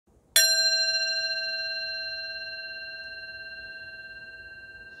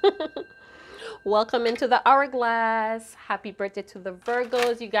Welcome into the hourglass. Happy birthday to the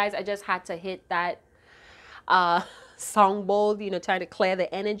Virgos. You guys, I just had to hit that uh song bowl, trying to clear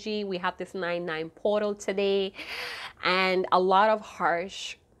the energy. We have this 9-9 portal today, and a lot of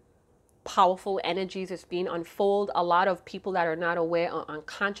harsh, powerful energies is being unfold. A lot of people that are not aware or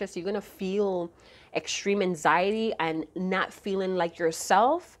unconscious, you're gonna feel extreme anxiety and not feeling like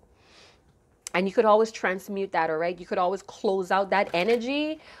yourself. And you could always transmute that, all right? You could always close out that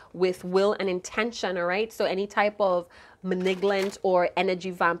energy with will and intention, all right? So any type of malignant or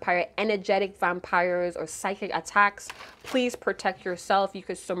energetic vampires or psychic attacks, please protect yourself. You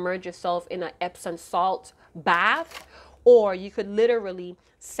could submerge yourself in an Epsom salt bath, or you could literally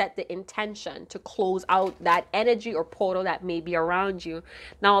set the intention to close out that energy or portal that may be around you.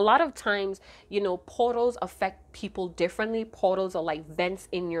 Now, a lot of times, portals affect people differently. Portals are like vents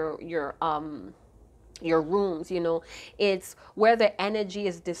in your rooms. It's where the energy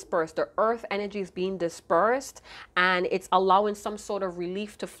is dispersed. The earth energy is being dispersed, and it's allowing some sort of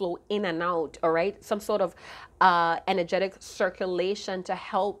relief to flow in and out, all right? Some sort of energetic circulation to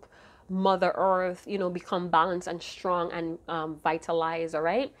help Mother Earth, become balanced and strong and vitalized, all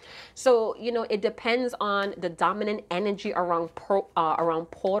right? So, it depends on the dominant energy around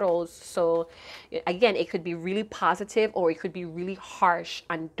portals. So, again, it could be really positive or it could be really harsh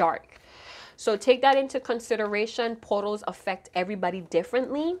and dark. So take that into consideration. Portals affect everybody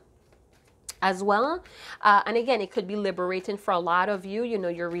differently as well. And again, it could be liberating for a lot of you.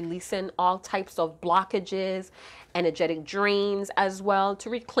 You're releasing all types of blockages, energetic drains as well, to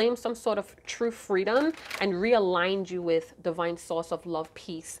reclaim some sort of true freedom and realign you with divine source of love,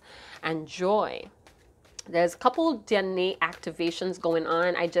 peace, and joy. There's a couple DNA activations going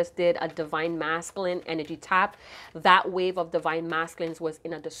on. I just did a divine masculine energy tap. That wave of divine masculines was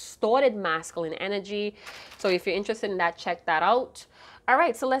in a distorted masculine energy. So if you're interested in that, check that out. All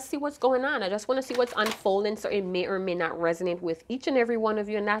right, so let's see what's going on. I just want to see what's unfolding, so it may or may not resonate with each and every one of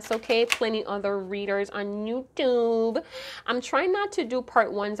you, and that's okay. Plenty other readers on YouTube. I'm trying not to do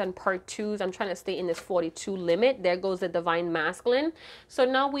part ones and part twos. I'm trying to stay in this 42 limit. There goes the divine masculine. So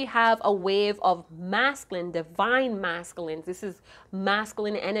now we have a wave of masculine, divine masculines. This is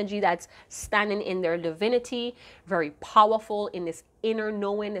masculine energy that's standing in their divinity, very powerful in this inner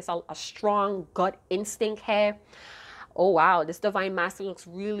knowing. It's a strong gut instinct here. Oh, wow. This divine masculine looks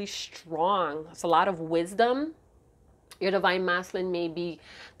really strong. It's a lot of wisdom. Your divine masculine may be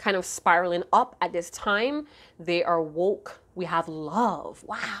kind of spiraling up at this time. They are woke. We have love.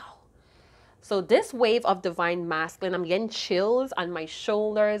 Wow. So this wave of divine masculine, I'm getting chills on my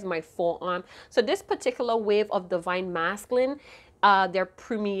shoulders, my forearm. So this particular wave of divine masculine, they're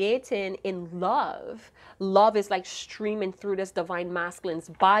permeating in love. Love is like streaming through this divine masculine's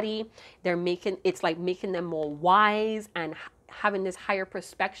body. It's like making them more wise and having this higher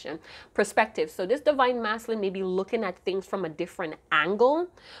perspective. So this divine masculine may be looking at things from a different angle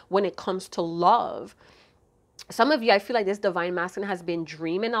when it comes to love. Some of you, I feel like this divine masculine has been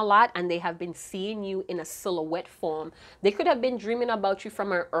dreaming a lot, and they have been seeing you in a silhouette form. They could have been dreaming about you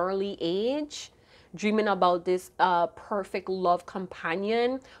from an early age, dreaming about this perfect love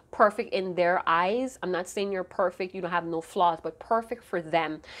companion, perfect in their eyes. I'm not saying you're perfect, you don't have no flaws, but perfect for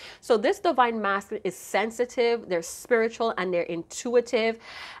them. So this divine masculine is sensitive, they're spiritual, and they're intuitive.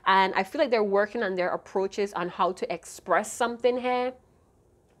 And I feel like they're working on their approaches on how to express something here.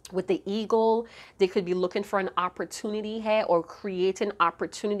 With the eagle, they could be looking for an opportunity here or creating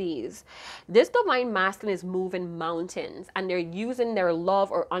opportunities. This divine masculine is moving mountains, and they're using their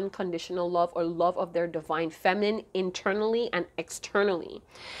love or unconditional love or love of their divine feminine internally and externally.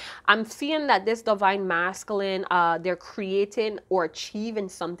 I'm seeing that this divine masculine, they're creating or achieving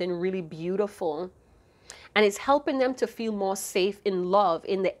something really beautiful. And it's helping them to feel more safe in love,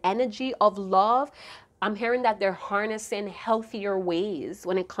 in the energy of love. I'm hearing that they're harnessing healthier ways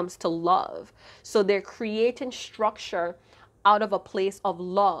when it comes to love. So they're creating structure out of a place of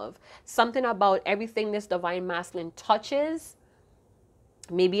love. Something about everything this divine masculine touches,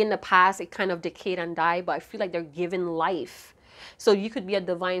 maybe in the past it kind of decayed and died, but I feel like they're giving life. So you could be a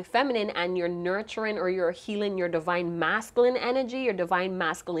divine feminine and you're nurturing or you're healing your divine masculine energy, your divine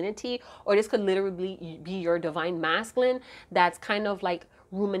masculinity, or this could literally be your divine masculine that's kind of like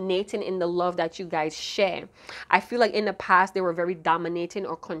ruminating in the love that you guys share. I feel like in the past they were very dominating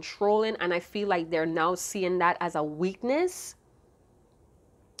or controlling, and I feel like they're now seeing that as a weakness.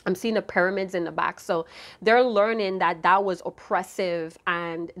 I'm seeing the pyramids in the back. So they're learning that that was oppressive,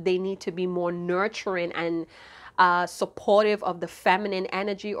 and they need to be more nurturing and supportive of the feminine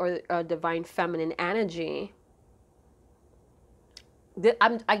energy or divine feminine energy.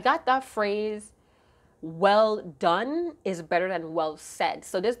 I got that phrase well done is better than well said.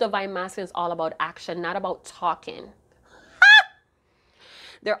 So this divine masculine is all about action, not about talking.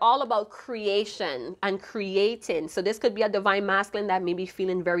 They're all about creation and creating. So this could be a divine masculine that may be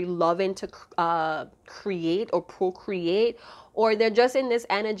feeling very loving to create or procreate, or they're just in this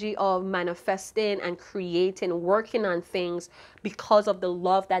energy of manifesting and creating, working on things because of the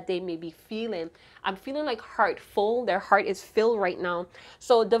love that they may be feeling. I'm feeling like heartful. Their heart is filled right now.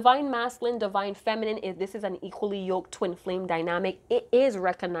 So divine masculine, divine feminine, if this is an equally yoked twin flame dynamic, it is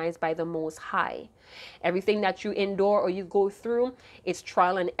recognized by the Most High. Everything that you endure or you go through, it's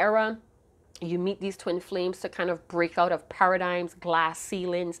trial and error. You meet these twin flames to kind of break out of paradigms, glass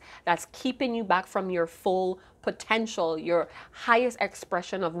ceilings that's keeping you back from your full potential, your highest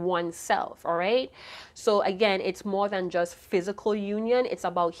expression of oneself. All right. So again, it's more than just physical union. It's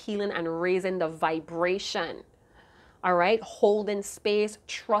about healing and raising the vibration. All right. Holding space,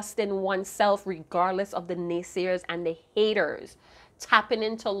 trusting oneself regardless of the naysayers and the haters. Tapping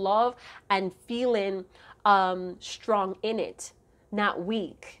into love and feeling strong in it, not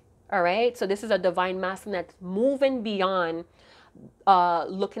weak. All right. So this is a divine masculine that's moving beyond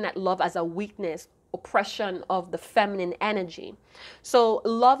looking at love as a weakness, oppression of the feminine energy. So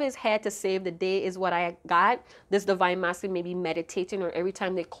love is here to save the day is what I got. This divine masculine may be meditating, or every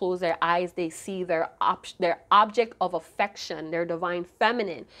time they close their eyes, they see their object of affection, their divine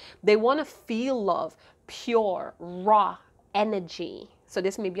feminine. They want to feel love, pure, raw energy. So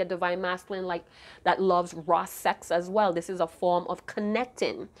this may be a divine masculine like that loves raw sex as well. This is a form of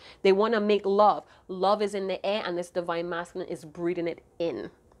connecting. They want to make love. Love is in the air, and this divine masculine is breathing it in.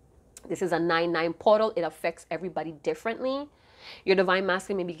 This is a 9-9 portal. It affects everybody differently. Your divine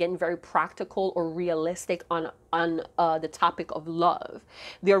masculine may be getting very practical or realistic on the topic of love.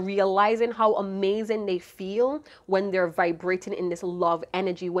 They're realizing how amazing they feel when they're vibrating in this love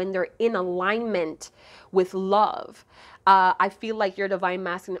energy, when they're in alignment with love. I feel like your divine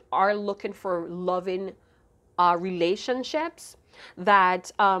masculine are looking for loving relationships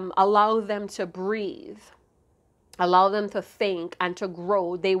that allow them to breathe, allow them to think and to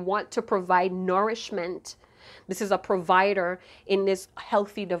grow. They want to provide nourishment. This is a provider in this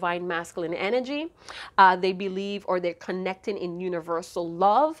healthy divine masculine energy. They believe, or they're connecting in universal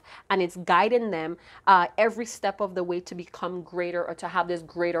love, and it's guiding them every step of the way to become greater, or to have this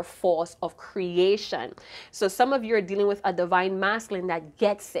greater force of creation. So some of you are dealing with a divine masculine that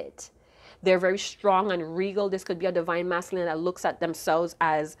gets it. They're very strong and regal. This could be a divine masculine that looks at themselves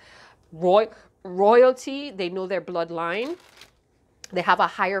as royalty. They know their bloodline. They have a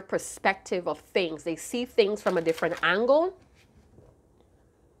higher perspective of things. They see things from a different angle.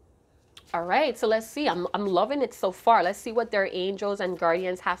 All right, so let's see. I'm loving it so far. Let's see what their angels and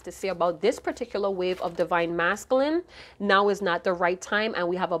guardians have to say about this particular wave of divine masculine. Now is not the right time, and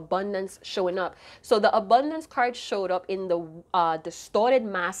we have abundance showing up. So the abundance card showed up in the distorted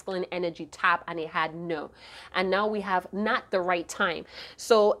masculine energy tap, and it had no. And now we have not the right time.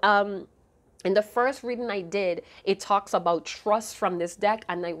 So in the first reading I did, it talks about trust from this deck.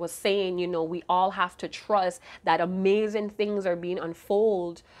 And I was saying, you know, we all have to trust that amazing things are being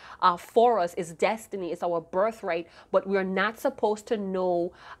unfolded for us. It's destiny. It's our birthright. But we're not supposed to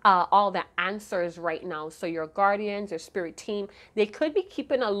know all the answers right now. So your guardians, your spirit team, they could be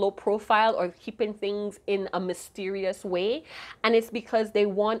keeping a low profile or keeping things in a mysterious way. And it's because they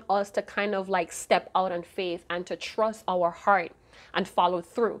want us to kind of like step out on faith and to trust our heart and follow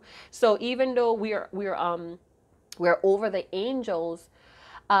through. So even though we're over the angels,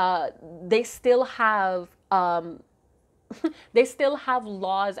 they still have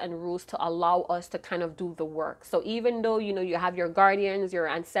laws and rules to allow us to kind of do the work. So even though, you know, you have your guardians, your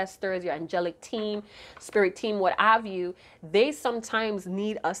ancestors, your angelic team, spirit team, what have you, they sometimes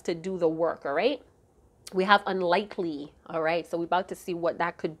need us to do the work. All right. We have unlikely. All right. So we're about to see what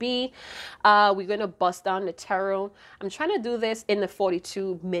that could be. We're going to bust down the tarot. I'm trying to do this in the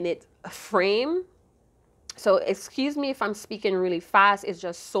 42-minute frame. So excuse me if I'm speaking really fast. It's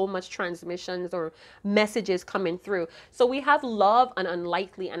just so much transmissions or messages coming through. So we have love and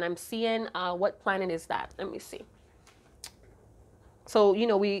unlikely. And I'm seeing what planet is that? Let me see. So, you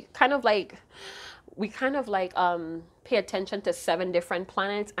know, we kind of like pay attention to 7 different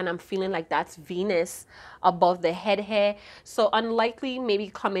planets, and I'm feeling like that's Venus above the head here. So unlikely maybe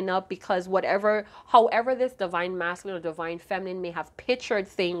coming up because however this divine masculine or divine feminine may have pictured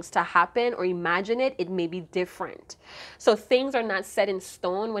things to happen or imagine it, it may be different. So things are not set in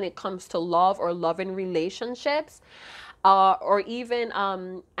stone when it comes to love or loving relationships, or even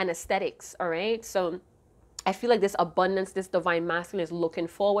anesthetics. All right. So I feel like this abundance, this divine masculine is looking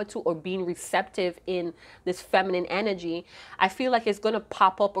forward to or being receptive in this feminine energy. I feel like it's going to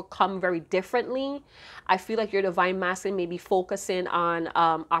pop up or come very differently. I feel like your divine masculine may be focusing on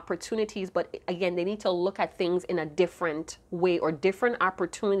opportunities, but again, they need to look at things in a different way, or different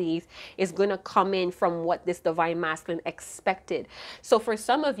opportunities is going to come in from what this divine masculine expected. So for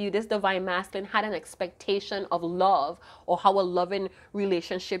some of you, this divine masculine had an expectation of love or how a loving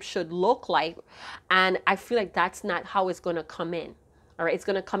relationship should look like. And I feel like that's not how it's going to come in. All right. It's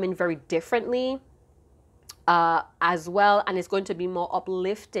going to come in very differently as well. And it's going to be more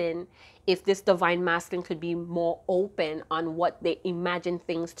uplifting if this divine masculine could be more open on what they imagine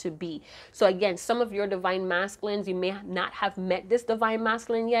things to be. So again, some of your divine masculines, you may not have met this divine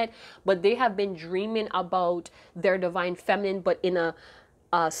masculine yet, but they have been dreaming about their divine feminine, but in a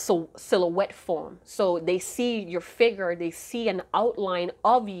silhouette form. So they see your figure, they see an outline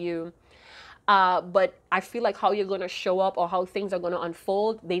of you. But I feel like how you're going to show up or how things are going to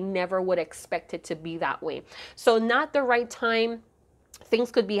unfold, they never would expect it to be that way. So not the right time.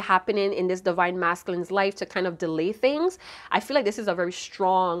 Things could be happening in this divine masculine's life to kind of delay things. I feel like this is a very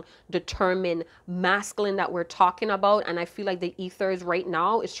strong, determined masculine that we're talking about. And I feel like the ethers right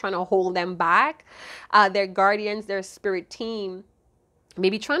now is trying to hold them back. Their guardians, their spirit team,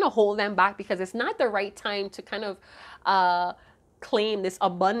 maybe trying to hold them back because it's not the right time to kind of claim this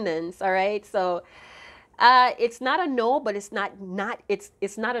abundance. All right. So it's not a no, but it's not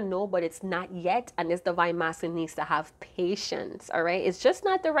it's not a no, but it's not yet. And this divine masculine needs to have patience. All right. It's just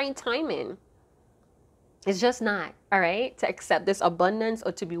not the right timing. It's just not, all right, to accept this abundance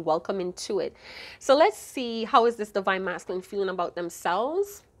or to be welcome into it. So let's see, how is this divine masculine feeling about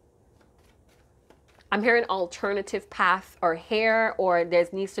themselves? I'm hearing alternative path or hair, or there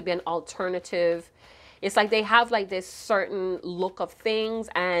needs to be an alternative. It's like they have like this certain look of things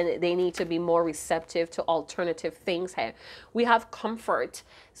and they need to be more receptive to alternative things here. We have comfort.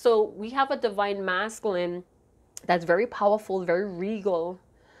 So we have a divine masculine that's very powerful, very regal.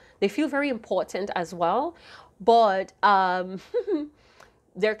 They feel very important as well, but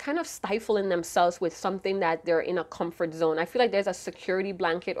they're kind of stifling themselves with something that they're in a comfort zone. I feel like there's a security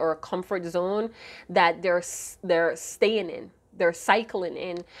blanket or a comfort zone that they're staying in. They're cycling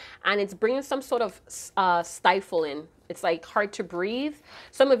in, and it's bringing some sort of stifling. It's like hard to breathe.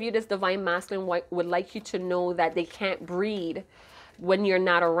 Some of you, this divine masculine would like you to know that they can't breathe when you're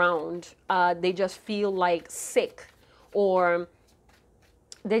not around. They just feel like sick, or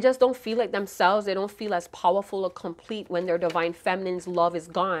they just don't feel like themselves. They don't feel as powerful or complete when their divine feminine's love is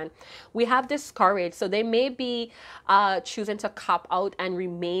gone. We have discouraged. So they may be choosing to cop out and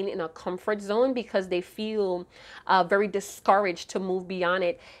remain in a comfort zone because they feel very discouraged to move beyond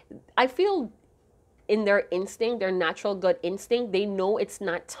it. I feel in their instinct, their natural gut instinct, they know it's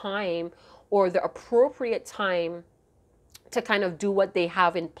not time or the appropriate time to kind of do what they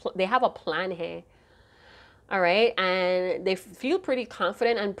have they have a plan here. All right. And they feel pretty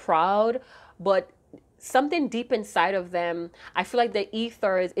confident and proud, but something deep inside of them, I feel like the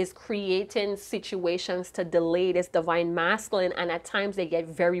ethers is creating situations to delay this divine masculine. And at times they get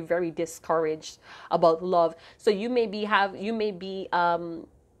very, very discouraged about love. So you may be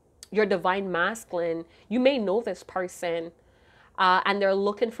your divine masculine. You may know this person. And they're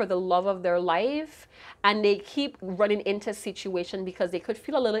looking for the love of their life, and they keep running into situations because they could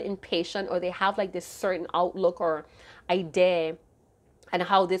feel a little impatient, or they have like this certain outlook or idea and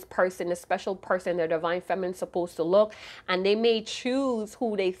how this person, this special person, their divine feminine, is supposed to look, and they may choose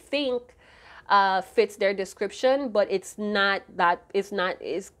who they think fits their description, but it's not that.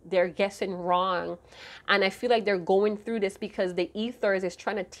 They're guessing wrong. And I feel like they're going through this because the ethers is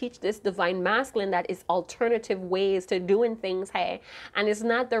trying to teach this divine masculine that is alternative ways to doing things, hey, and it's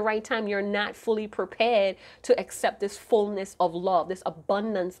not the right time. You're not fully prepared to accept this fullness of love, this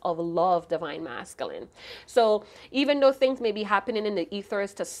abundance of love, divine masculine. So even though things may be happening in the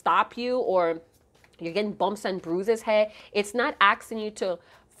ethers to stop you, or you're getting bumps and bruises, hey, it's not asking you to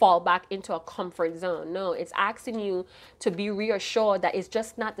fall back into a comfort zone. No, it's asking you to be reassured that it's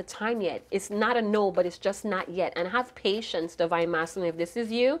just not the time yet. It's not a no, but it's just not yet. And have patience, divine masculine. If this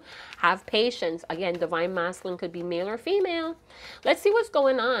is you, have patience. Again, divine masculine could be male or female. Let's see what's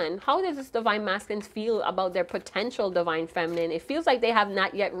going on. How does this divine masculine feel about their potential divine feminine? It feels like they have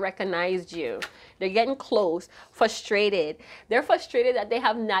not yet recognized you. They're getting close, frustrated. They're frustrated that they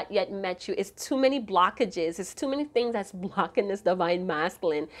have not yet met you. It's too many blockages. It's too many things that's blocking this divine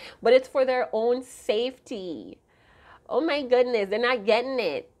masculine. But it's for their own safety. Oh my goodness, they're not getting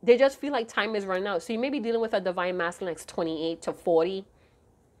it. They just feel like time is running out. So you may be dealing with a divine masculine that's 28 to 40.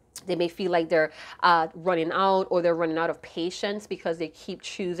 They may feel like they're running out, or they're running out of patience because they keep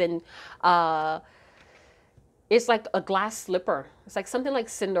choosing It's like a glass slipper. It's like something like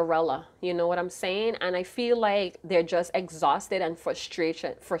Cinderella. You know what I'm saying? And I feel like they're just exhausted and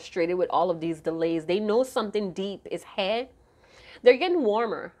frustrated with all of these delays. They know something deep is ahead. They're getting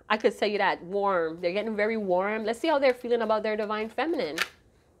warmer. I could tell you that. Warm. They're getting very warm. Let's see how they're feeling about their divine feminine.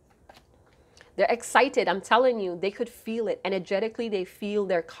 They're excited. I'm telling you, they could feel it. Energetically, they feel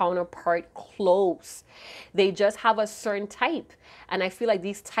their counterpart close. They just have a certain type. And I feel like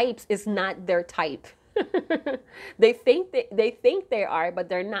these types is not their type. they think they are, but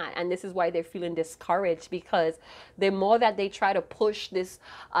they're not. And this is why they're feeling discouraged, because the more that they try to push this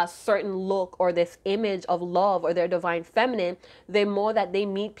certain look or this image of love or their divine feminine, the more that they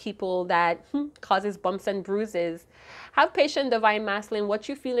meet people that causes bumps and bruises. Have patience, divine masculine. What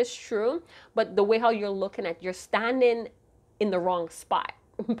you feel is true, but the way how you're looking at, you're standing in the wrong spot.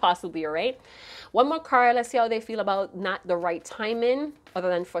 Possibly, all right? One more card. Let's see how they feel about not the right timing, other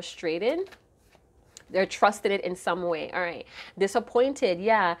than frustrated. They're trusting it in some way. All right. Disappointed.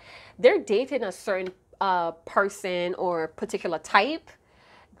 Yeah. They're dating a certain person or particular type.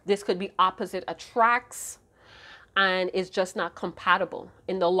 This could be opposite attracts, and it's just not compatible.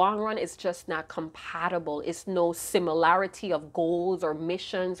 In the long run, it's just not compatible. It's no similarity of goals or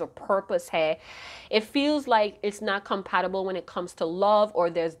missions or purpose here. It feels like it's not compatible when it comes to love, or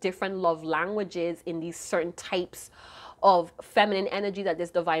there's different love languages in these certain types of feminine energy that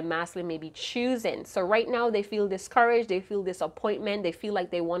this divine masculine may be choosing. So right now they feel discouraged, they feel disappointment, they feel like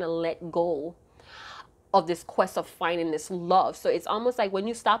they want to let go of this quest of finding this love. So it's almost like when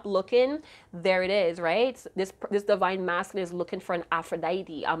you stop looking, there it is, right? This divine masculine is looking for an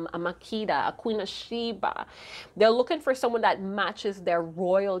Aphrodite, a Makeda, a Queen of Sheba. They're looking for someone that matches their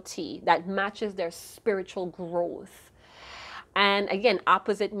royalty, that matches their spiritual growth. And again,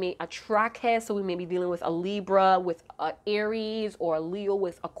 opposite may attract here. So we may be dealing with a Libra with Aries, or a Leo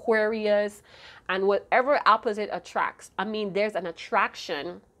with Aquarius. And whatever opposite attracts, I mean, there's an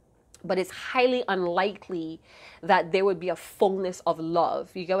attraction, but it's highly unlikely that there would be a fullness of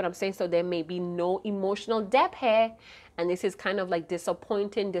love. You get what I'm saying? So there may be no emotional depth here. And this is kind of like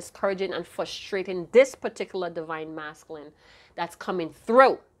disappointing, discouraging, and frustrating this particular divine masculine that's coming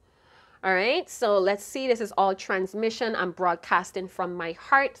through. All right, so let's see. This is all transmission. I'm broadcasting from my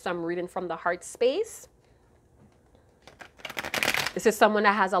heart, so I'm reading from the heart space. This is someone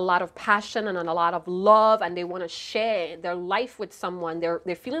that has a lot of passion and a lot of love, and they want to share their life with someone. They're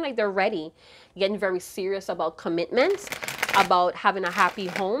feeling like they're ready, getting very serious about commitments, about having a happy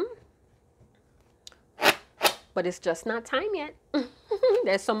home. But it's just not time yet.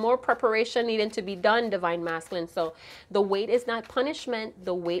 There's some more preparation needing to be done, divine masculine. So the wait is not punishment.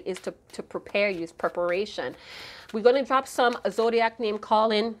 The wait is to prepare you. It's preparation. We're going to drop some zodiac name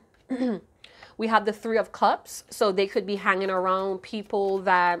calling. We have the 3 of Cups. So they could be hanging around people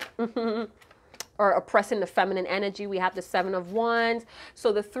that are oppressing the feminine energy. We have the 7 of Wands.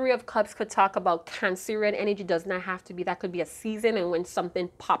 So the 3 of Cups could talk about Cancerian energy. Does not have to be. That could be a season and when something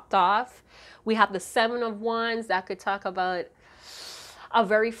popped off. We have the 7 of Wands. That could talk about a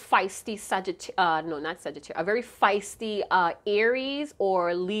very feisty Sagittarius, no, not Sagittarius, a very feisty Aries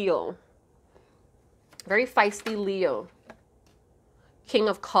or Leo. Very feisty Leo. King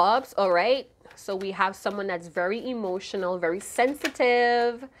of Cups, all right? So we have someone that's very emotional, very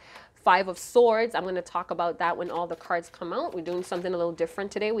sensitive. 5 of Swords. I'm going to talk about that when all the cards come out. We're doing something a little different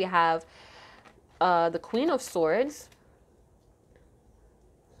today. We have the Queen of Swords.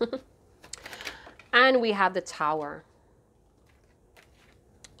 And we have the Tower.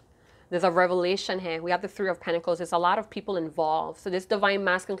 There's a revelation here. We have the 3 of Pentacles. There's a lot of people involved. So this divine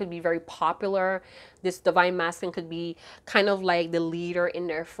masculine could be very popular. This divine masculine could be kind of like the leader in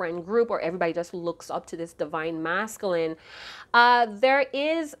their friend group, or everybody just looks up to this divine masculine. There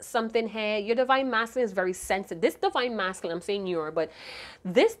is something here. Your divine masculine is very sensitive. This divine masculine, I'm saying your, but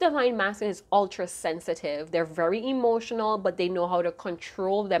this divine masculine is ultra sensitive. They're very emotional, but they know how to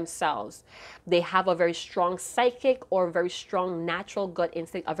control themselves. They have a very strong psychic or very strong natural gut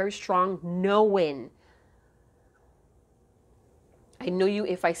instinct, a very strong knowing. I know you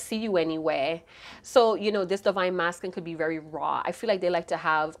if I see you anywhere. So, you know, this divine masculine could be very raw. I feel like they like to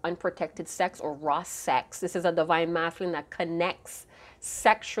have unprotected sex or raw sex. This is a divine masculine that connects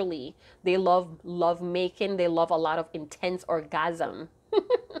sexually. They love love making. They love a lot of intense orgasm.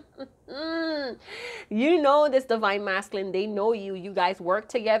 You know this divine masculine, they know you. You guys work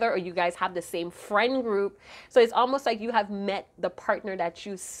together, or you guys have the same friend group. So it's almost like you have met the partner that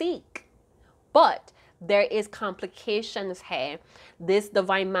you seek. But there is complications here. This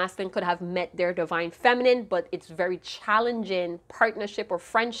divine masculine could have met their divine feminine, but it's very challenging partnership or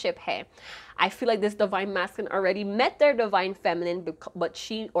friendship here. I feel like this divine masculine already met their divine feminine, but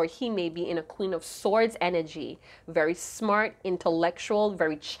she or he may be in a Queen of Swords energy. Very smart, intellectual,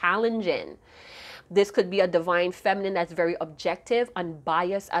 very challenging. This could be a divine feminine that's very objective,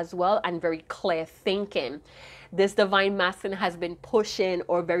 unbiased as well, and very clear thinking. This divine masculine has been pushing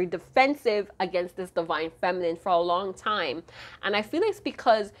or very defensive against this divine feminine for a long time. And I feel it's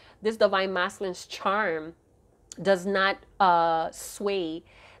because this divine masculine's charm does not sway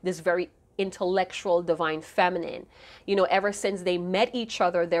this very intellectual divine feminine. You know, ever since they met each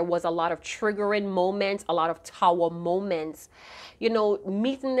other, there was a lot of triggering moments, a lot of tower moments. You know,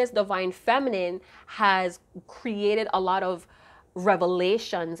 meeting this divine feminine has created a lot of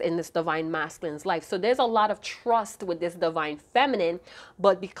revelations in this divine masculine's life. So there's a lot of trust with this divine feminine,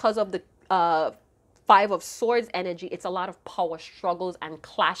 but because of the Five of Swords energy, it's a lot of power struggles and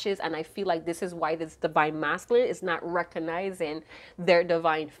clashes, and I feel like this is why this divine masculine is not recognizing their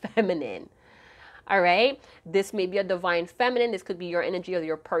divine feminine. All right, this may be a divine feminine. This could be your energy or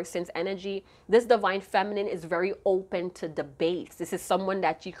your person's energy. This divine feminine is very open to debates. This is someone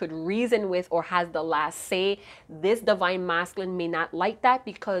that you could reason with or has the last say. This divine masculine may not like that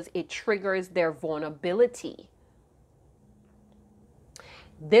because it triggers their vulnerability.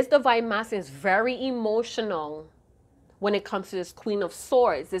 This divine masculine is very emotional when it comes to this Queen of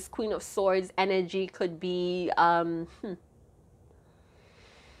Swords. This Queen of Swords energy could be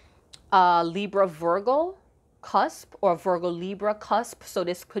Libra Virgo cusp or Virgo Libra cusp. So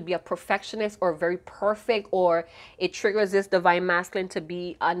this could be a perfectionist or very perfect, or it triggers this divine masculine to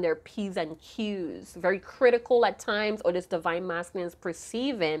be on their P's and Q's, very critical at times, or this divine masculine is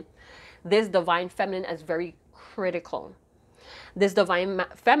perceiving this divine feminine as very critical. This divine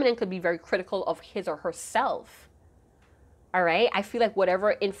feminine could be very critical of his or herself. All right. I feel like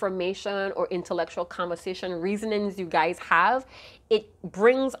whatever information or intellectual conversation, reasonings you guys have, it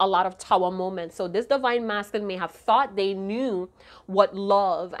brings a lot of tower moments. So this divine masculine may have thought they knew what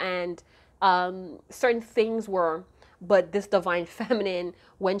love and certain things were, but this divine feminine,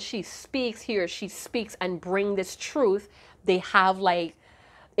 when she speaks, he or she speaks and bring this truth, they have like,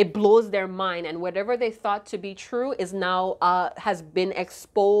 it blows their mind, and whatever they thought to be true is now has been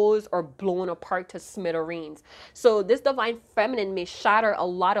exposed or blown apart to smithereens. So this divine feminine may shatter a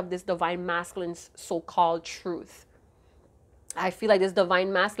lot of this divine masculine's so-called truth. I feel like this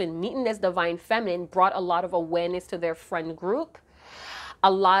divine masculine meeting this divine feminine brought a lot of awareness to their friend group, a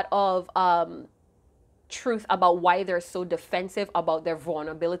lot of truth about why they're so defensive about their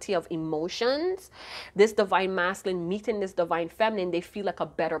vulnerability of emotions. This divine masculine meeting this divine feminine, they feel like a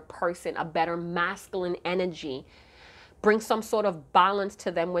better person, a better masculine energy. Bring some sort of balance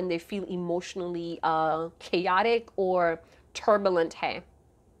to them when they feel emotionally chaotic or turbulent. Hey,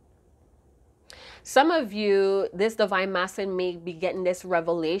 some of you, this divine masculine may be getting this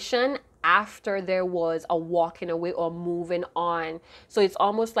revelation after there was a walking away or moving on. So it's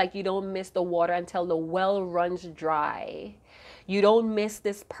almost like you don't miss the water until the well runs dry. You don't miss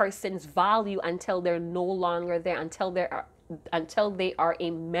this person's value until they're no longer there, until they are a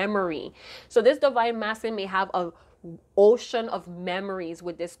memory. So this divine masculine may have a ocean of memories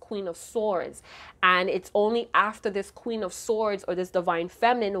with this Queen of Swords, and it's only after this Queen of Swords or this divine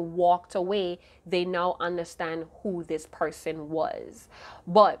feminine walked away, they now understand who this person was.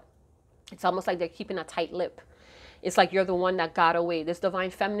 But it's almost like they're keeping a tight lip. It's like you're the one that got away. This divine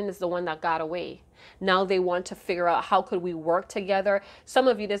feminine is the one that got away. Now they want to figure out how could we work together. Some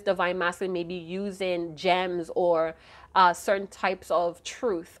of you, this divine masculine may be using gems or certain types of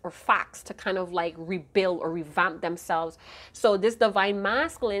truth or facts to kind of like rebuild or revamp themselves. So this divine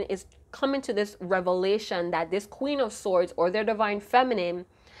masculine is coming to this revelation that this Queen of Swords or their divine feminine,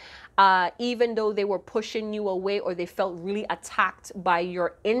 even though they were pushing you away or they felt really attacked by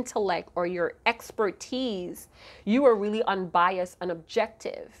your intellect or your expertise, you were really unbiased and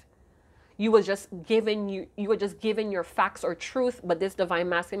objective. You were just giving your facts or truth, but this divine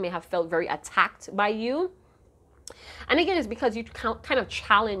masculine may have felt very attacked by you. And again, it's because you kind of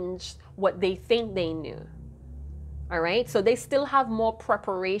challenged what they think they knew. All right. So they still have more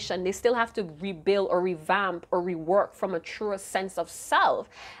preparation. They still have to rebuild or revamp or rework from a truer sense of self.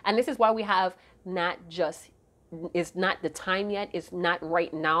 And this is why we have it's not the time yet. It's not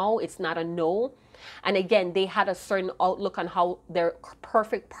right now. It's not a no. And again, they had a certain outlook on how their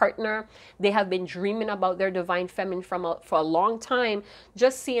perfect partner, they have been dreaming about their divine feminine for a long time,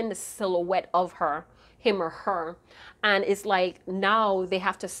 just seeing the silhouette of him or her. And it's like now they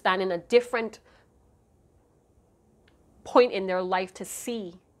have to stand in a different point in their life to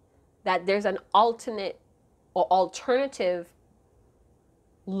see that there's an alternate or alternative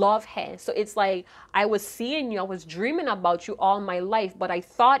love here. So it's like, I was seeing you, I was dreaming about you all my life, but I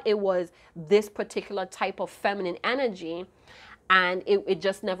thought it was this particular type of feminine energy, and it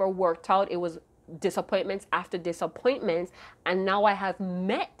just never worked out. It was disappointments after disappointments, and now I have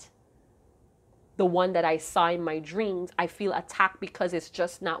met the one that I saw in my dreams. I feel attacked because it's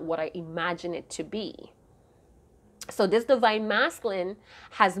just not what I imagined it to be. So this divine masculine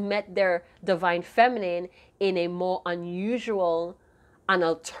has met their divine feminine in a more unusual, an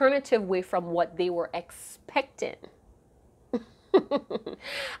alternative way from what they were expecting.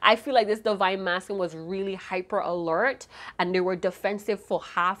 I feel like this divine masculine was really hyper alert, and they were defensive for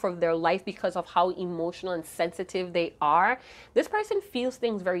half of their life because of how emotional and sensitive they are. This person feels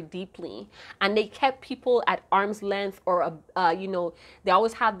things very deeply, and they kept people at arm's length, or you know, they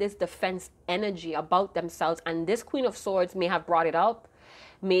always have this defense energy about themselves. And this Queen of Swords may have brought it up,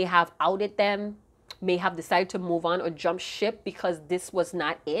 may have outed them, may have decided to move on or jump ship because this was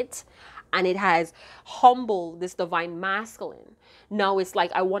not it. And it has humbled this divine masculine. Now it's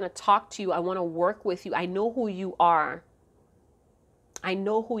like, I want to talk to you. I want to work with you. I know who you are. I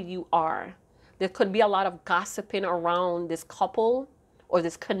know who you are. There could be a lot of gossiping around this couple or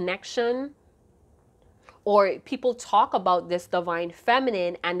this connection. Or people talk about this divine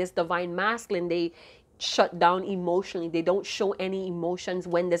feminine and this divine masculine. They shut down emotionally. They don't show any emotions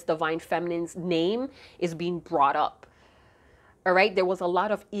when this divine feminine's name is being brought up. All right, there was a lot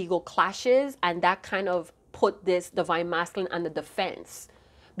of ego clashes, and that kind of put this divine masculine on the defense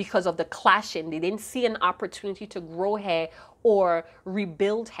because of the clashing. They didn't see an opportunity to grow here or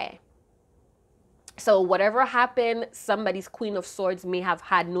rebuild here. So whatever happened, somebody's Queen of Swords may have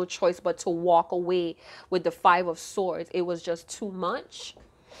had no choice but to walk away with the Five of Swords. It was just too much.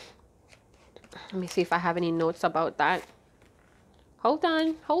 Let me see if I have any notes about that. Hold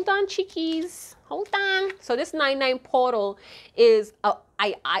on, cheekies. Hold on. So this 9-9 portal is an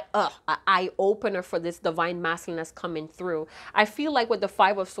eye-opener for this divine masculine that's coming through. I feel like with the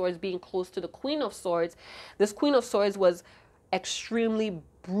Five of Swords being close to the Queen of Swords, this Queen of Swords was extremely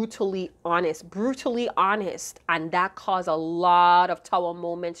brutally honest, and that caused a lot of tower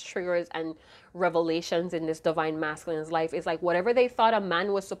moments, triggers, and revelations in this divine masculine's life. It's like whatever they thought a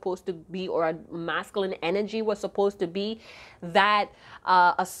man was supposed to be, or a masculine energy was supposed to be, that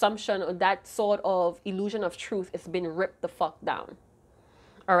assumption or that sort of illusion of truth has been ripped the fuck down.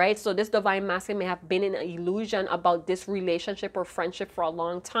 All right, so this divine masculine may have been in an illusion about this relationship or friendship for a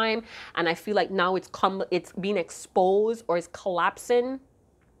long time, and I feel like now it's being exposed, or it's collapsing.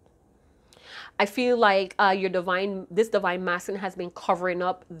 I feel like this divine masculine has been covering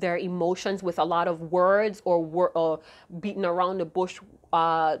up their emotions with a lot of words, or beating around the bush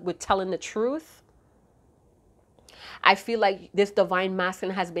with telling the truth. I feel like this divine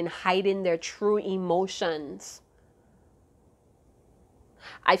masculine has been hiding their true emotions.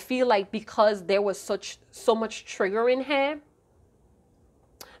 I feel like because there was so much triggering here,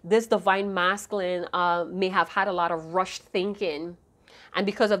 this divine masculine may have had a lot of rushed thinking. And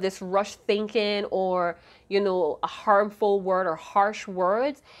because of this rushed thinking, or, you know, a harmful word or harsh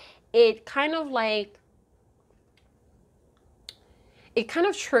words, it kind of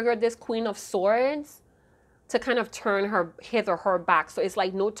triggered this Queen of Swords to kind of turn his or her back. So it's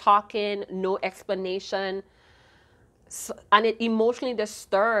like no talking, no explanation. So, and it emotionally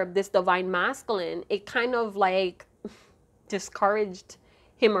disturbed this divine masculine. It kind of like discouraged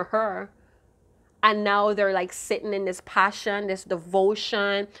him or her. And now they're like sitting in this passion, this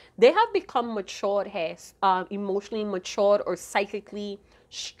devotion. They have become matured here, emotionally matured or psychically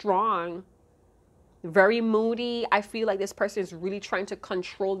strong. Very moody. I feel like this person is really trying to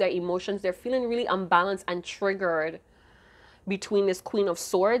control their emotions. They're feeling really unbalanced and triggered between this Queen of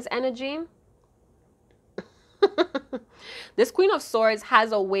Swords energy. This Queen of Swords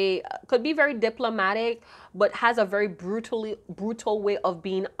has a way, could be very diplomatic, but has a very brutal way of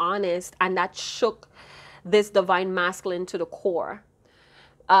being honest, and that shook this divine masculine to the core.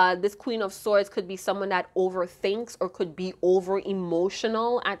 This Queen of Swords could be someone that overthinks, or could be over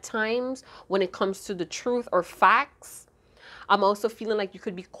emotional at times when it comes to the truth or facts. I'm also feeling like you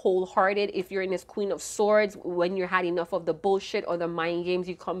could be cold-hearted if you're in this Queen of Swords. When you had enough of the bullshit or the mind games,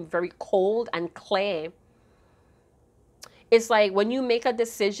 you become very cold and clear. It's like when you make a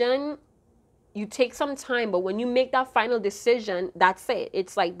decision, you take some time, but when you make that final decision, that's it.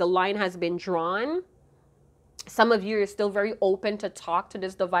 It's like the line has been drawn. Some of you are still very open to talk to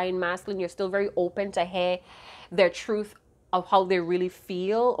this divine masculine. You're still very open to hear their truth of how they really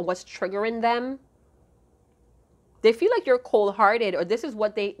feel, or what's triggering them. They feel like you're cold-hearted, or this is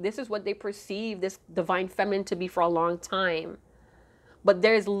what they perceive this divine feminine to be for a long time. but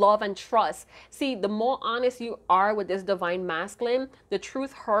there's love and trust. See, the more honest you are with this divine masculine, the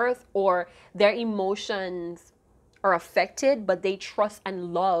truth hurts or their emotions are affected, but they trust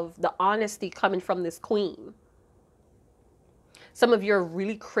and love the honesty coming from this queen. Some of you are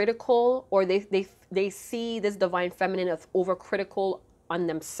really critical, or they see this divine feminine as overcritical on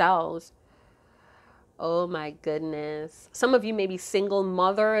themselves. Oh my goodness. Some of you may be single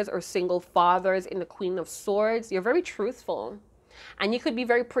mothers or single fathers in the Queen of Swords. You're very truthful. And you could be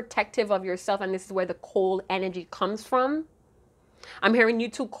very protective of yourself, and this is where the cold energy comes from. I'm hearing you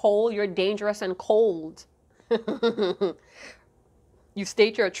too cold. You're dangerous and cold. You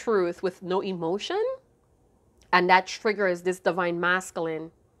state your truth with no emotion, and that triggers this divine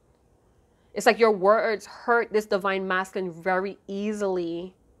masculine. It's like your words hurt this divine masculine very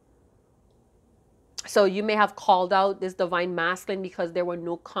easily. So you may have called out this divine masculine because there were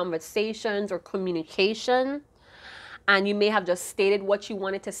no conversations or communication. And you may have just stated what you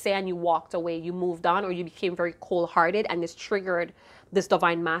wanted to say and you walked away. You moved on, or you became very cold-hearted, and this triggered this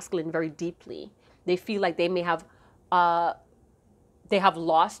divine masculine very deeply. They feel like they may have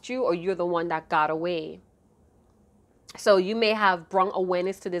lost you, or you're the one that got away. So you may have brought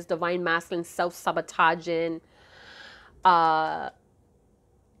awareness to this divine masculine self-sabotaging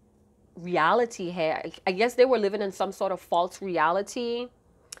reality here. I guess they were living in some sort of false reality.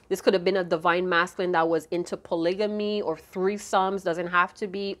 This could have been a divine masculine that was into polygamy or threesomes, doesn't have to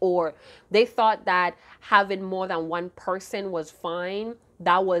be, or they thought that having more than one person was fine.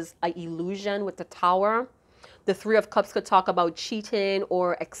 That was an illusion with the Tower. The Three of Cups could talk about cheating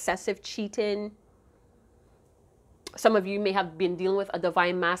or excessive cheating. Some of you may have been dealing with a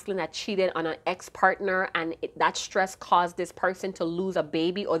divine masculine that cheated on an ex-partner, and that stress caused this person to lose a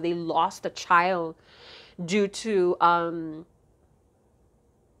baby, or they lost a child due to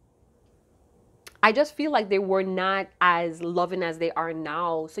I just feel like they were not as loving as they are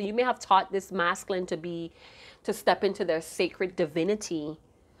now. So you may have taught this masculine to step into their sacred divinity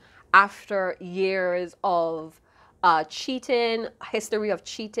after years of cheating, history of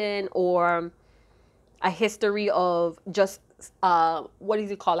cheating, or a history of just, what do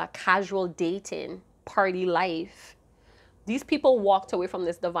you call a casual dating, party life. These people walked away from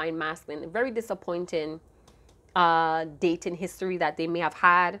this divine masculine. Very disappointing dating history that they may have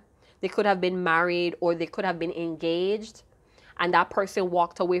had. They could have been married, or they could have been engaged, and that person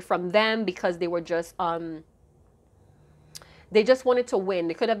walked away from them because they were just, they just wanted to win.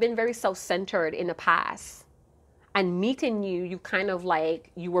 They could have been very self-centered in the past. And meeting you, you kind of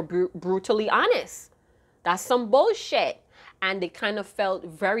like, you were brutally honest. That's some bullshit. And they kind of felt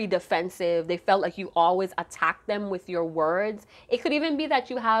very defensive. They felt like you always attack them with your words. It could even be that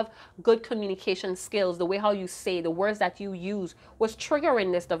you have good communication skills. The way how you say, the words that you use was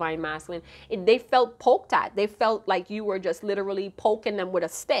triggering this divine masculine. They felt poked at. They felt like you were just literally poking them with a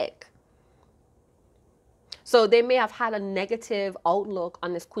stick. So they may have had a negative outlook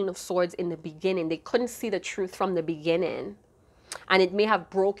on this Queen of Swords in the beginning. They couldn't see the truth from the beginning. And it may have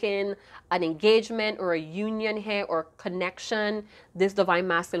broken an engagement or a union here or connection. This divine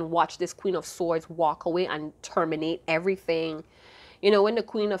masculine watched this Queen of Swords walk away and terminate everything. You know, when the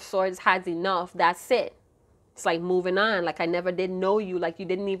Queen of Swords has enough, that's it. It's like moving on, like I never did know you, like you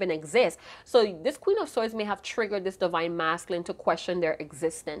didn't even exist. So this Queen of Swords may have triggered this divine masculine to question their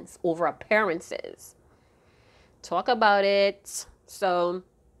existence over appearances. Talk about it. So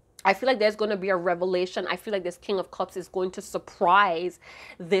I feel like there's going to be a revelation. I feel like this King of Cups is going to surprise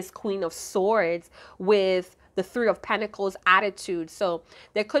this Queen of Swords with the Three of Pentacles attitude. So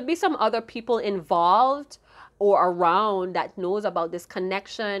there could be some other people involved or around that knows about this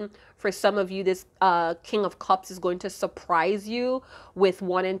connection. For some of you, this King of Cups is going to surprise you with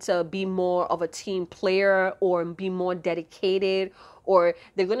wanting to be more of a team player or be more dedicated, or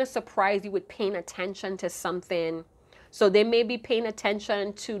they're going to surprise you with paying attention to something. So they may be paying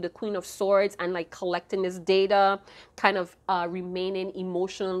attention to the Queen of Swords and like collecting this data, kind of remaining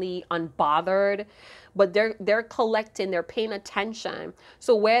emotionally unbothered. But they're collecting, they're paying attention.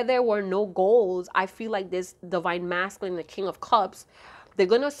 So where there were no goals, I feel like this divine masculine, the King of Cups, they're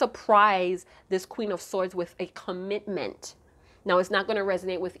going to surprise this Queen of Swords with a commitment. Now, it's not going to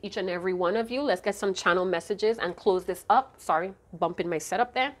resonate with each and every one of you. Let's get some channel messages and close this up. Sorry, bumping my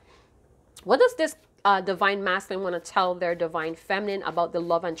setup there. What does this divine masculine want to tell their divine feminine about the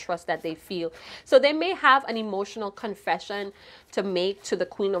love and trust that they feel? So they may have an emotional confession to make to the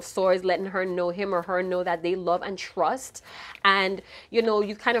Queen of Swords, letting her know, him or her know, that they love and trust. And, you know,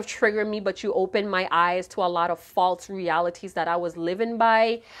 you kind of trigger me, but you open my eyes to a lot of false realities that I was living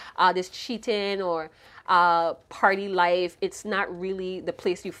by. This cheating or party life, it's not really the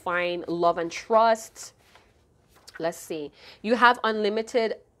place you find love and trust. Let's see. You have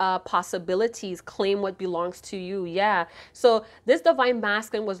unlimited possibilities. Claim what belongs to you. Yeah. So this divine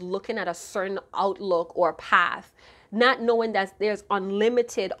masculine was looking at a certain outlook or path, not knowing that there's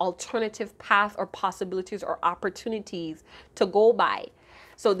unlimited alternative path or possibilities or opportunities to go by.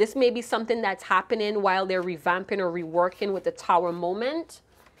 So this may be something that's happening while they're revamping or reworking with the Tower moment.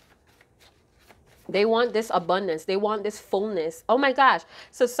 They want this abundance. They want this fullness. Oh my gosh.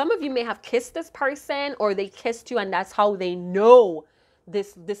 So some of you may have kissed this person, or they kissed you, and that's how they know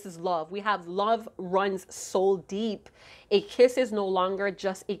this is love. We have love runs so deep. A kiss is no longer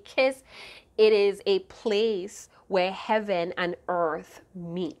just a kiss. It is a place where heaven and earth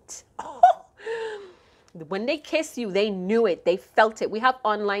meet. When they kiss you, they knew it. They felt it. We have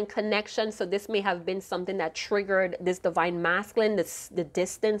online connection. So this may have been something that triggered this divine masculine, the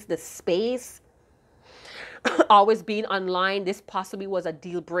distance, the space. Always being online, this possibly was a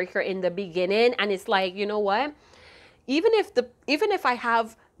deal breaker in the beginning. And it's like, you know what? Even if I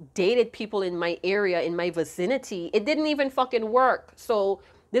have dated people in my area, in my vicinity, it didn't even fucking work. So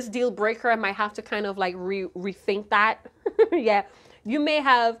this deal breaker, I might have to kind of like rethink that. Yeah. You may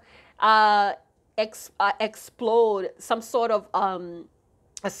have explode some sort of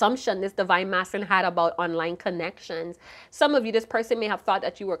assumption this divine masculine had about online connections. Some of you, this person may have thought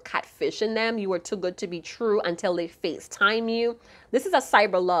that you were catfishing them. You were too good to be true until they FaceTime you. This is a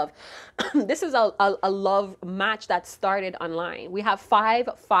cyber love. This is a love match that started online. We have 5,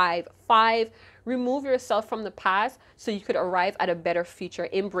 5, 5. Remove yourself from the past so you could arrive at a better future.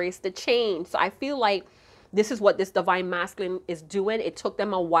 Embrace the change. So I feel like this is what this divine masculine is doing. It took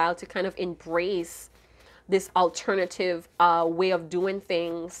them a while to kind of embrace this alternative way of doing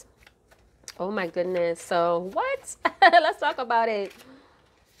things. Oh my goodness. So what? Let's talk about it.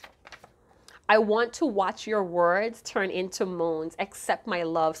 I want to watch your words turn into moans. Accept my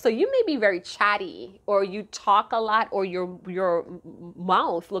love. So you may be very chatty, or you talk a lot, or your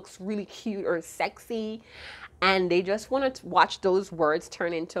mouth looks really cute or sexy, and they just want to watch those words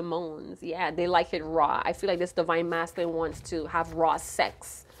turn into moans. Yeah, they like it raw. I feel like this divine masculine wants to have raw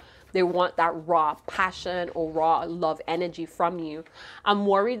sex. They want that raw passion or raw love energy from you. I'm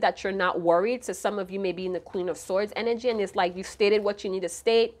worried that you're not worried. So some of you may be in the Queen of Swords energy, and it's like you stated what you need to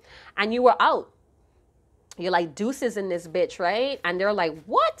state and you were out. You're like deuces in this bitch, right? And they're like,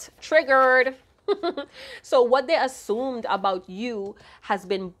 what? Triggered. So what they assumed about you has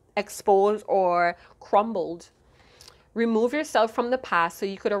been exposed or crumbled. Remove yourself from the past so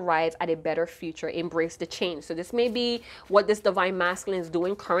you could arrive at a better future. Embrace the change. So this may be what this divine masculine is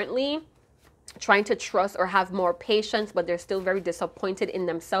doing currently, trying to trust or have more patience, but they're still very disappointed in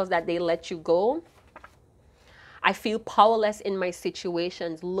themselves that they let you go. I feel powerless in my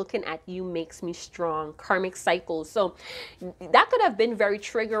situations. Looking at you makes me strong. Karmic cycles. So that could have been very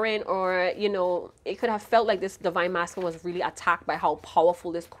triggering, or, you know, it could have felt like this divine masculine was really attacked by how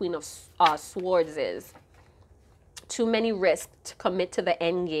powerful this Queen of Swords is. Too many risks to commit to the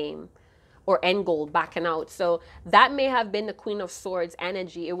end game or end goal, backing out. So that may have been the Queen of Swords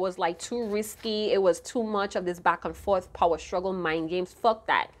energy. It was like too risky. It was too much of this back and forth power struggle, mind games. Fuck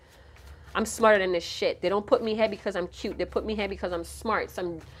that. I'm smarter than this shit. They don't put me here because I'm cute. They put me here because I'm smart.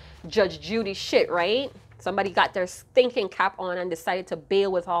 Some Judge Judy shit, right? Somebody got their thinking cap on and decided to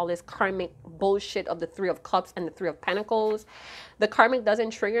bail with all this karmic bullshit of the 3 of Cups and the 3 of Pentacles. The karmic doesn't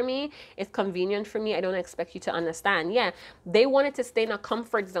trigger me. It's convenient for me. I don't expect you to understand. Yeah, they wanted to stay in a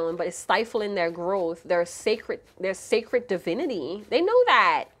comfort zone, but it's stifling their growth, their sacred divinity. They know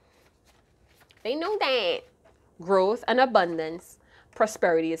that. They know that. Growth and abundance,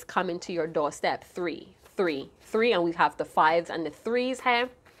 prosperity is coming to your doorstep. 3, 3, 3, and we have the 5s and the 3s here.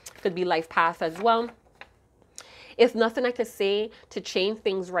 Could be life path as well. If nothing I could say to change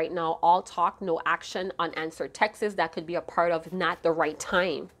things right now, all talk, no action, unanswered texts, that could be a part of not the right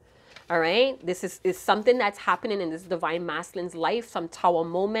time. All right. This is something that's happening in this divine masculine's life. Some tower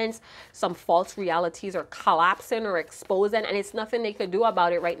moments, some false realities are collapsing or exposing, and it's nothing they could do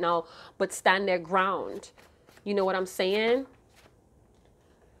about it right now but stand their ground. You know what I'm saying?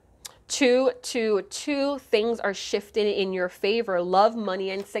 2, 2, 2, things are shifting in your favor. Love, money,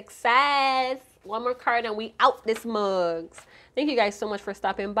 and success. One more card and we out this mugs. Thank you guys so much for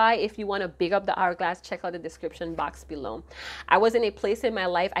stopping by. If you want to big up the hourglass, check out the description box below. I was in a place in my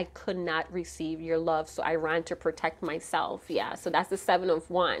life I could not receive your love, so I ran to protect myself. Yeah, so that's the 7 of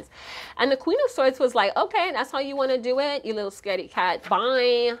Wands. And the Queen of Swords was like, okay, that's how you want to do it, you little scaredy cat.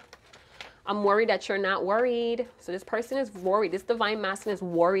 Bye. I'm worried that you're not worried. So this person is worried. This divine masculine is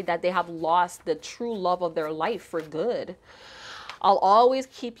worried that they have lost the true love of their life for good. I'll always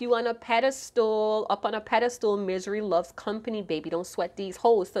keep you on a pedestal, up on a pedestal. Misery loves company, baby. Don't sweat these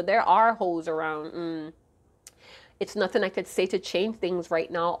hoes. So there are hoes around. It's nothing I could say to change things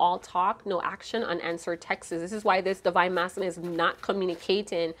right now. All talk, no action, unanswered texts. This is why this divine masculine is not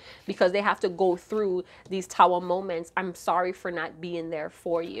communicating, because they have to go through these tower moments. I'm sorry for not being there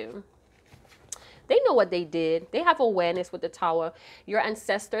for you. They know what they did. They have awareness with the tower. Your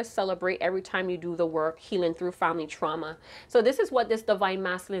ancestors celebrate every time you do the work, healing through family trauma. So this is what this divine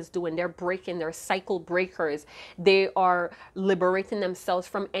masculine is doing. They're breaking, they're cycle breakers. They are liberating themselves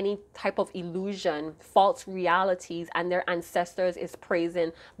from any type of illusion, false realities, and their ancestors is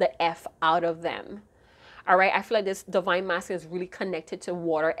praising the F out of them. All right, I feel like this divine masculine is really connected to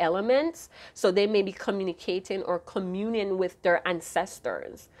water elements. So they may be communicating or communing with their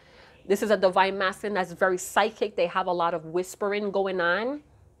ancestors. This is a divine masculine that's very psychic. They have a lot of whispering going on,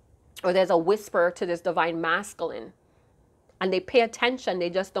 or there's a whisper to this divine masculine, and they pay attention. They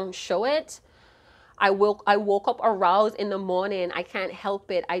just don't show it. I woke up aroused in the morning. I can't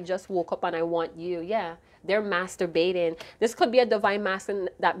help it. I just woke up and I want you. Yeah, they're masturbating. This could be a divine masculine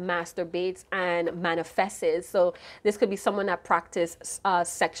that masturbates and manifests. So this could be someone that practices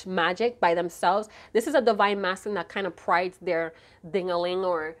sex magic by themselves. This is a divine masculine that kind of prides their ding-a-ling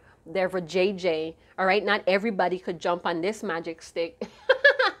or their vajayjay. All right, not everybody could jump on this magic stick.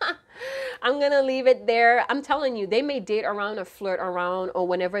 I'm gonna leave it there. I'm telling you, they may date around or flirt around, or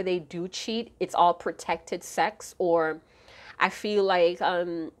whenever they do cheat, it's all protected sex. Or I feel like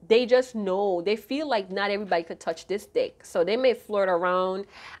they just know, they feel like not everybody could touch this dick. So they may flirt around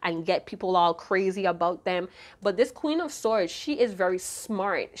and get people all crazy about them. But this Queen of Swords, she is very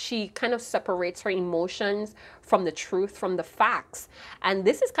smart. She kind of separates her emotions from the truth, from the facts. And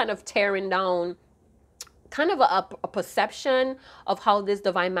this is kind of tearing down kind of a perception of how this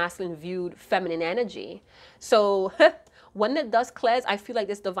divine masculine viewed feminine energy. So when the dust clears, I feel like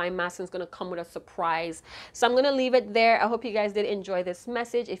this divine masculine is going to come with a surprise. So I'm going to leave it there. I hope you guys did enjoy this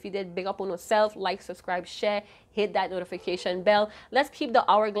message. If you did, big up on yourself. Like, subscribe, share, hit that notification bell. Let's keep the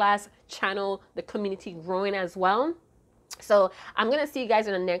Hourglass channel, the community growing as well. So I'm going to see you guys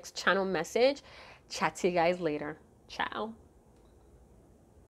in the next channel message. Chat to you guys later. Ciao.